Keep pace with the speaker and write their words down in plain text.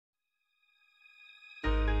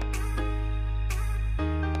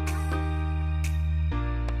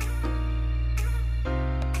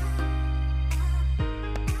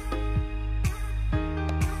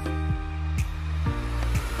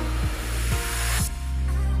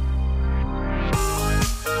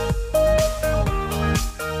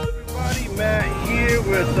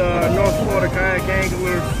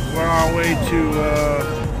our way to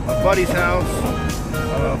a buddy's house,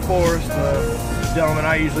 Forrest, a gentleman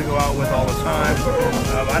I usually go out with all the time.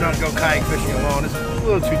 I don't go kayak fishing alone. It's a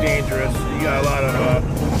little too dangerous. You got a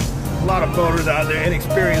lot of boaters out there,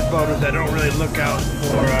 inexperienced boaters that don't really look out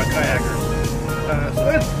for kayakers. So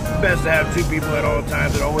it's best to have two people at all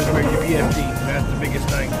times that always wear your PFD. That's the biggest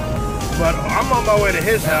thing. But I'm on my way to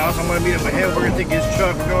his house. I'm going to meet up with him. We're going to take his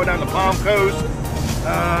truck. We're going down the Palm Coast.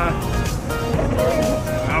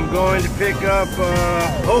 I'm going to pick up,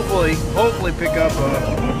 hopefully pick up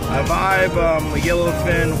a Vibe, a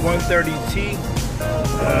Yellowfin 130T.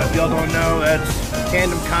 If y'all don't know, that's a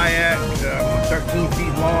tandem kayak, 13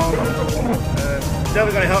 feet long.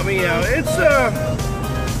 Definitely going to help me out. It's a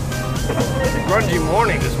grungy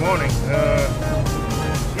morning this morning.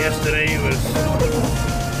 Yesterday it was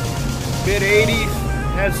mid-80s.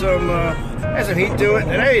 Had some heat to it.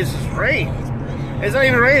 Today is rain. It's not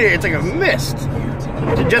even raining. It's like a mist.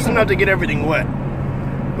 Just enough to get everything wet.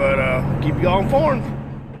 But keep you all informed.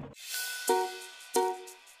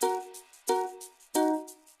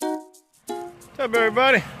 What's up,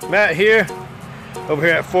 everybody? Matt here. Over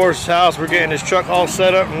here at Forrest's house. We're getting this truck all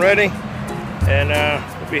set up and ready. And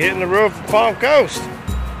we'll be hitting the road for Palm Coast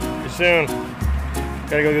pretty soon.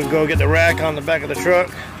 Gotta go get the rack on the back of the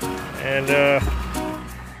truck. And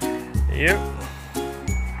yep.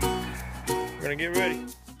 We're gonna get ready.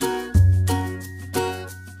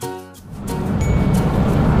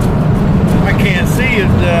 I can't see it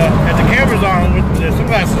at the camera's on with the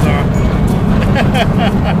sunglasses on.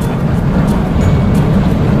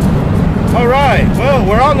 Alright, well,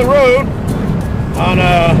 we're on the road on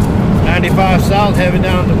 95 South heading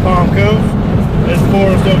down to Palm Coast. There's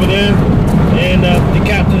Forrest over there in the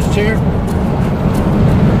captain's chair.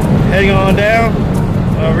 Heading on down.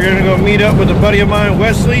 We're gonna go meet up with a buddy of mine,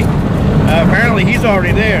 Wesley. Apparently he's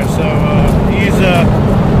already there, so he's an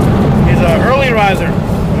early riser.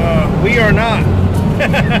 We are not.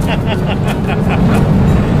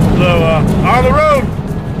 So on the road.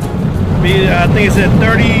 I think it said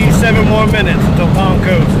 37 more minutes until Palm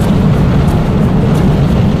Coast.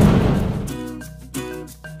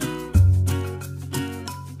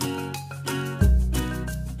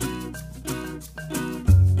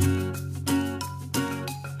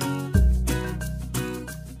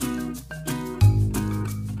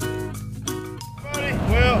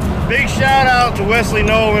 Big shout out to Wesley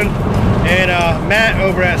Nolan and Matt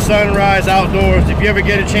over at Sunrise Outdoors. If you ever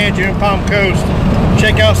get a chance, you're in Palm Coast,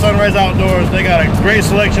 check out Sunrise Outdoors. They got a great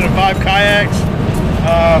selection of Vibe kayaks,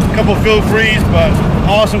 a couple feel frees, but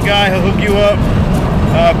awesome guy. He'll hook you up.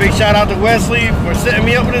 Big shout out to Wesley for setting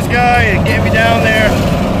me up with this guy and getting me down there.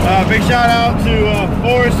 Big shout out to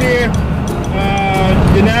Forrest here,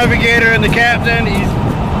 the navigator and the captain. He's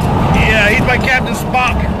my Captain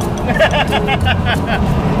Spock.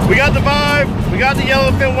 We got the Vibe, we got the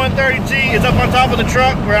Yellowfin 130T. It's up on top of the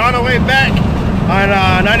truck. We're on our way back on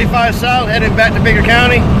 95 South, heading back to Baker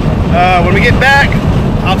County. When we get back,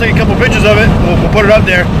 I'll take a couple pictures of it. We'll put it up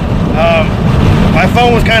there. My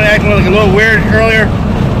phone was kind of acting like a little weird earlier,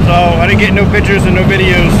 so I didn't get no pictures and no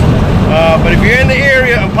videos. But if you're in the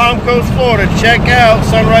area of Palm Coast, Florida, check out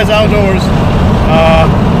Sunrise Outdoors.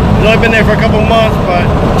 He's only been there for a couple months, but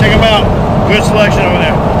check him out. Good selection over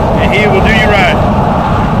there, and he will do you right.